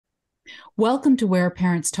Welcome to Where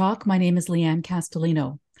Parents Talk. My name is Lianne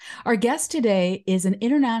Castelino. Our guest today is an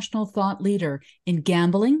international thought leader in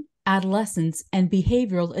gambling, adolescence, and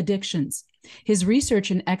behavioral addictions. His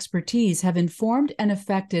research and expertise have informed and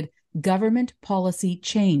affected government policy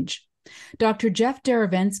change. Dr. Jeff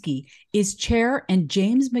Derevensky is chair and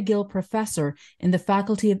James McGill Professor in the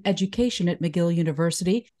Faculty of Education at McGill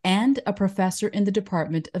University and a professor in the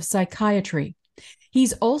Department of Psychiatry.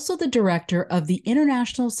 He's also the director of the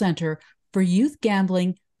International Center for Youth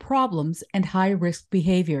Gambling Problems and High-Risk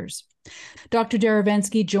Behaviors. Dr.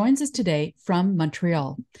 Derevensky joins us today from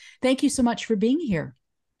Montreal. Thank you so much for being here.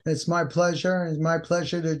 It's my pleasure. It's my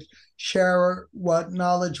pleasure to share what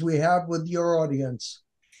knowledge we have with your audience.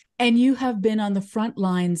 And you have been on the front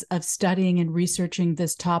lines of studying and researching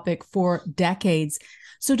this topic for decades.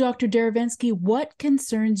 So, Dr. Derevensky, what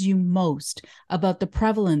concerns you most about the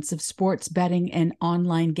prevalence of sports betting and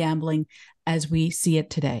online gambling as we see it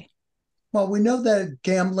today? Well, we know that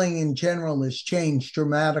gambling in general has changed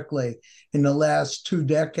dramatically in the last 2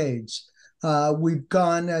 decades. We've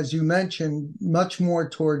gone, as you mentioned, much more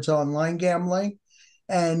towards online gambling.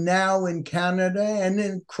 And now in Canada and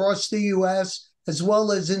across the U.S., as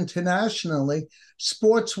well as internationally,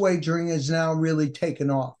 sports wagering is now really taken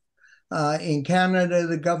off. In Canada,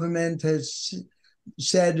 the government has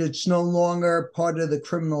said it's no longer part of the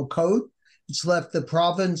criminal code. It's left the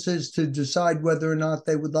provinces to decide whether or not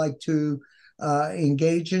they would like to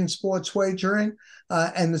engage in sports wagering.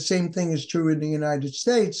 And the same thing is true in the United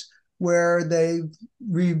States, where they've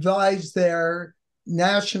revised their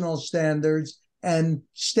national standards, and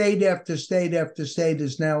state after state after state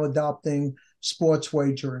is now adopting sports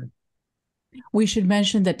wagering. We should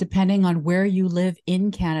mention that depending on where you live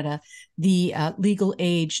in Canada, the legal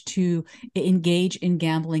age to engage in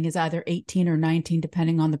gambling is either 18 or 19,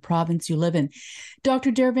 depending on the province you live in.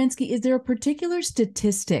 Dr. Derevensky, is there a particular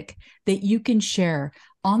statistic that you can share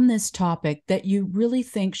on this topic that you really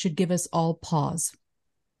think should give us all pause?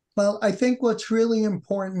 Well, I think what's really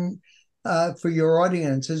important for your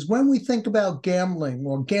audience is when we think about gambling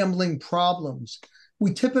or gambling problems,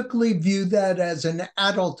 we typically view that as an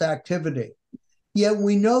adult activity. Yet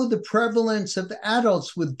we know the prevalence of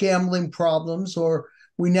adults with gambling problems, or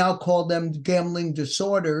we now call them gambling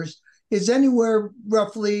disorders, is anywhere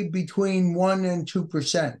roughly between 1% and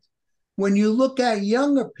 2%. When you look at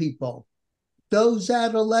younger people, those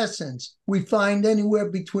adolescents, we find anywhere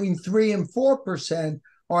between 3% and 4%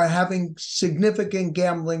 are having significant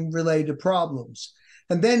gambling-related problems.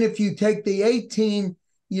 And then if you take the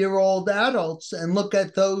 18-year-old adults and look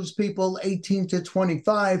at those people 18 to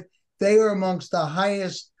 25, they are amongst the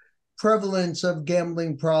highest prevalence of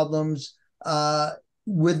gambling problems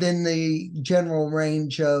within the general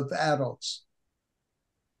range of adults.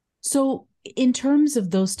 So in terms of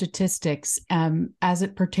those statistics, as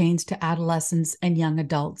it pertains to adolescents and young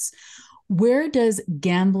adults, where does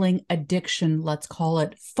gambling addiction, let's call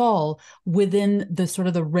it, fall within the sort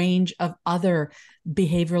of the range of other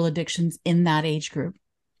behavioral addictions in that age group?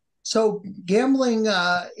 So gambling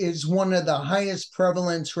is one of the highest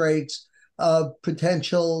prevalence rates of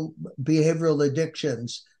potential behavioral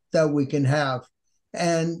addictions that we can have.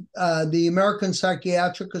 And the American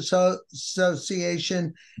Psychiatric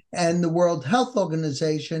Association and the World Health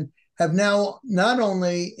Organization have now not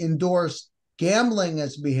only endorsed gambling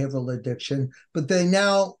as a behavioral addiction, but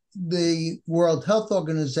the World Health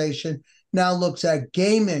Organization now looks at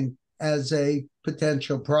gaming as a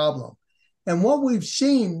potential problem. And what we've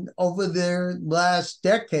seen over the last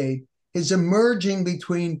decade is emerging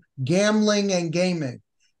between gambling and gaming.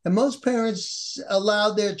 And most parents allow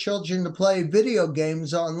their children to play video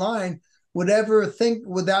games online without ever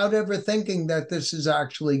thinking that this is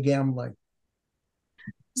actually gambling.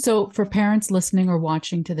 So for parents listening or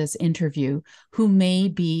watching to this interview who may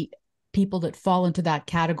be people that fall into that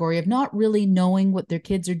category of not really knowing what their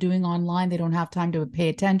kids are doing online, they don't have time to pay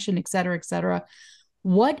attention, et cetera,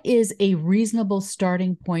 what is a reasonable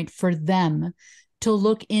starting point for them to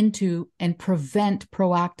look into and prevent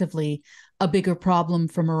proactively a bigger problem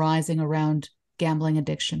from arising around gambling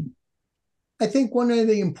addiction? I think one of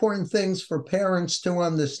the important things for parents to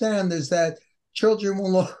understand is that children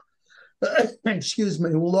will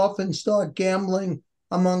often start gambling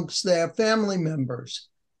amongst their family members.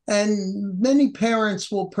 And many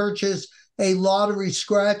parents will purchase a lottery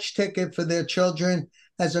scratch ticket for their children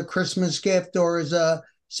as a Christmas gift or as a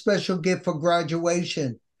special gift for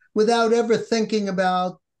graduation without ever thinking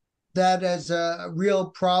about that as a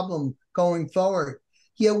real problem going forward.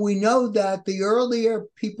 Yet we know that the earlier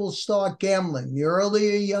people start gambling, the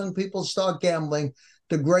earlier young people start gambling,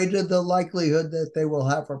 the greater the likelihood that they will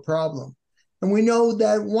have a problem. And we know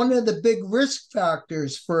that one of the big risk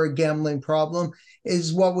factors for a gambling problem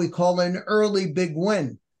is what we call an early big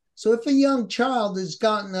win. So if a young child has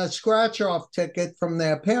gotten a scratch-off ticket from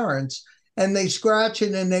their parents and they scratch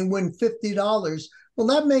it and they win $50, well,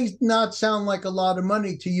 that may not sound like a lot of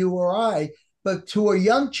money to you or I, but to a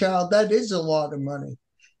young child, that is a lot of money.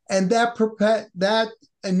 And that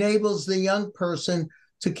enables the young person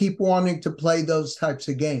to keep wanting to play those types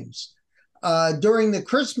of games. During the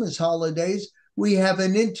Christmas holidays, we have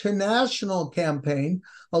an international campaign,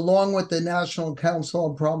 along with the National Council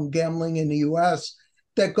on Problem Gambling in the US,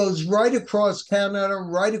 that goes right across Canada,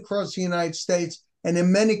 right across the United States, and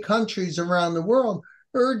in many countries around the world,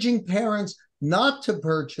 urging parents not to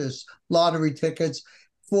purchase lottery tickets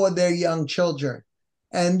for their young children.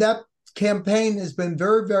 And that campaign has been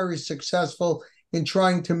very, very successful in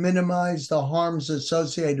trying to minimize the harms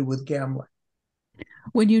associated with gambling.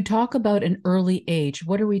 When you talk about an early age,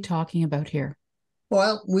 what are we talking about here?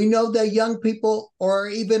 Well, we know that young people or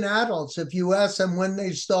even adults, if you ask them when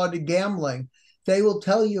they started gambling, they will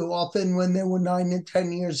tell you often when they were 9 and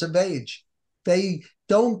 10 years of age. They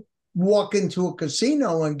don't walk into a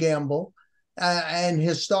casino and gamble. And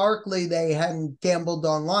historically, they hadn't gambled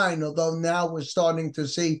online, although now we're starting to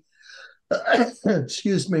see,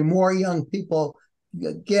 excuse me, more young people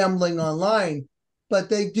gambling online. But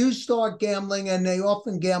they do start gambling, and they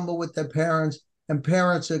often gamble with their parents, and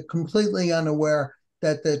parents are completely unaware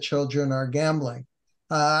that their children are gambling.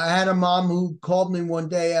 I had a mom who called me one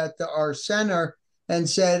day at our center and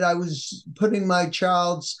said, I was putting my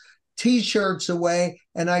child's T-shirts away,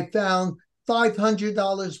 and I found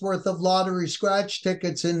 $500 worth of lottery scratch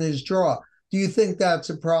tickets in his drawer. Do you think that's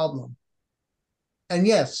a problem? And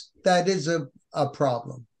yes, that is a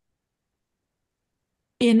problem.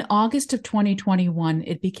 In August of 2021,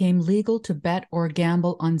 it became legal to bet or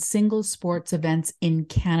gamble on single sports events in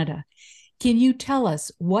Canada. Can you tell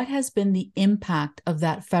us what has been the impact of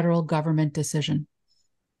that federal government decision?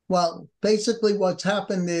 Well, basically what's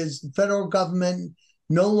happened is the federal government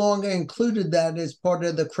no longer included that as part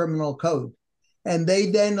of the criminal code. And they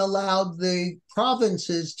then allowed the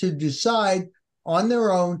provinces to decide on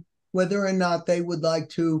their own whether or not they would like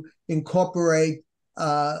to incorporate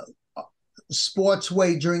sports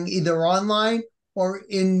wagering either online or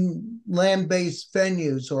in land-based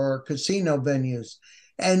venues or casino venues.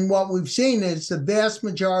 And what we've seen is the vast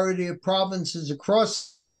majority of provinces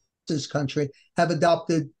across this country have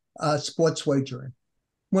adopted sports wagering.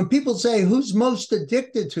 When people say, who's most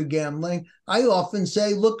addicted to gambling, I often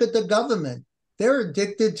say, look at the government. They're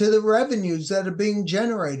addicted to the revenues that are being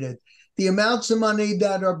generated. The amounts of money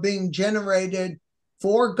that are being generated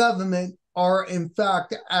for government are, in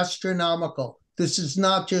fact, astronomical. This is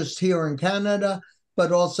not just here in Canada,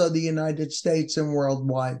 but also the United States and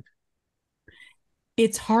worldwide.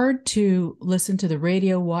 It's hard to listen to the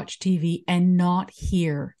radio, watch TV, and not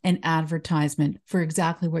hear an advertisement for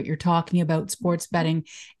exactly what you're talking about, sports betting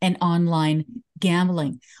and online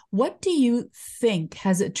gambling. What do you think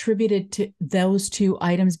has attributed to those two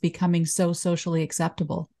items becoming so socially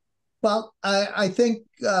acceptable? Well, I think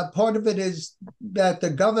part of it is that the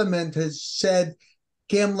government has said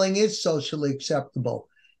gambling is socially acceptable.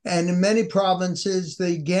 And in many provinces,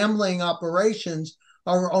 the gambling operations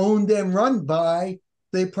are owned and run by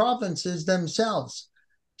the provinces themselves.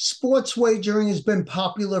 Sports wagering has been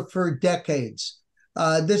popular for decades.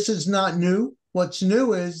 This is not new. What's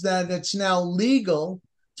new is that it's now legal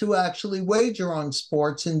to actually wager on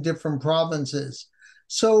sports in different provinces.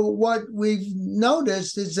 So what we've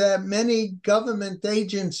noticed is that many government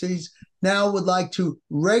agencies now would like to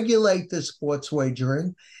regulate the sports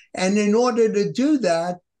wagering. And in order to do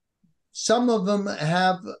that, some of them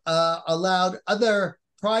have allowed other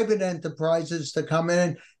private enterprises to come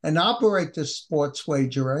in and operate the sports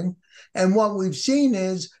wagering. And what we've seen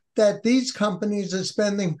is that these companies are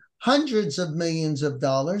spending hundreds of millions of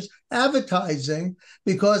dollars advertising,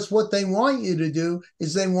 because what they want you to do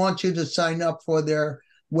is they want you to sign up for their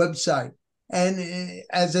website. And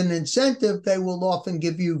as an incentive, they will often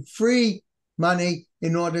give you free money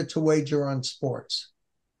in order to wager on sports.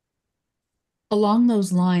 Along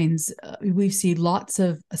those lines, we see lots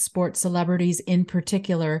of sports celebrities in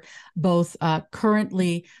particular, both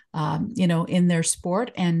currently, in their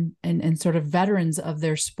sport and sort of veterans of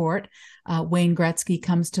their sport. Wayne Gretzky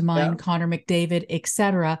comes to mind, yeah. Connor McDavid,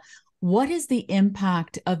 etc. What is the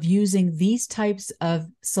impact of using these types of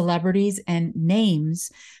celebrities and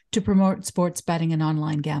names to promote sports betting and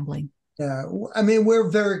online gambling? Yeah, I mean, we're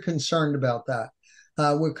very concerned about that.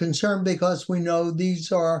 We're concerned because we know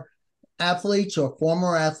these are athletes or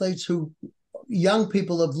former athletes who young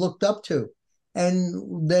people have looked up to,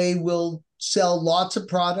 and they will sell lots of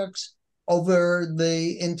products over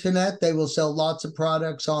the internet. They will sell lots of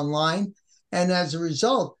products online. And as a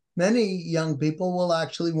result, many young people will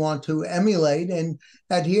actually want to emulate and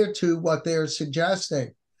adhere to what they're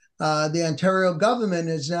suggesting. The Ontario government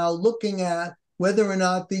is now looking at whether or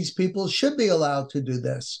not these people should be allowed to do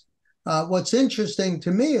this. What's interesting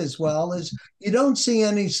to me as well is you don't see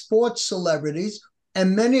any sports celebrities,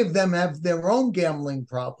 and many of them have their own gambling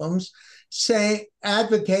problems,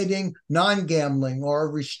 advocating non-gambling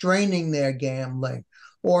or restraining their gambling,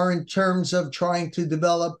 or in terms of trying to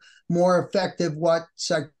develop more effective what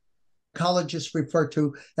psychologists refer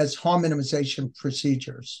to as harm minimization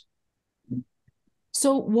procedures.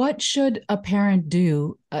 So what should a parent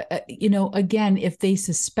do, again, if they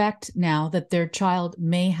suspect now that their child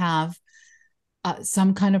may have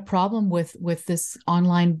some kind of problem with this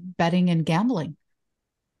online betting and gambling?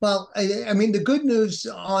 Well, I mean, the good news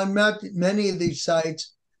on many of these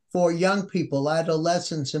sites for young people,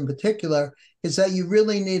 adolescents in particular, is that you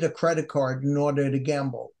really need a credit card in order to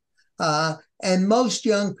gamble. And most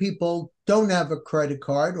young people don't have a credit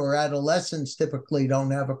card, or adolescents typically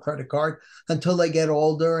don't have a credit card until they get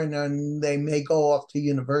older, and then they may go off to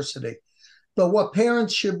university. But what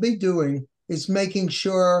parents should be doing is making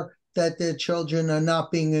sure that their children are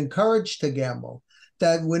not being encouraged to gamble,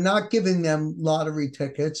 that we're not giving them lottery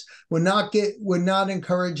tickets. We're not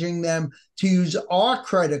encouraging them to use our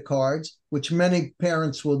credit cards, which many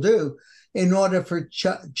parents will do, in order for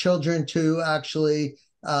children to actually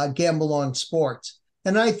gamble on sports.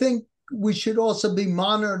 And I think we should also be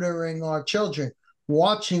monitoring our children,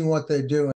 watching what they're doing.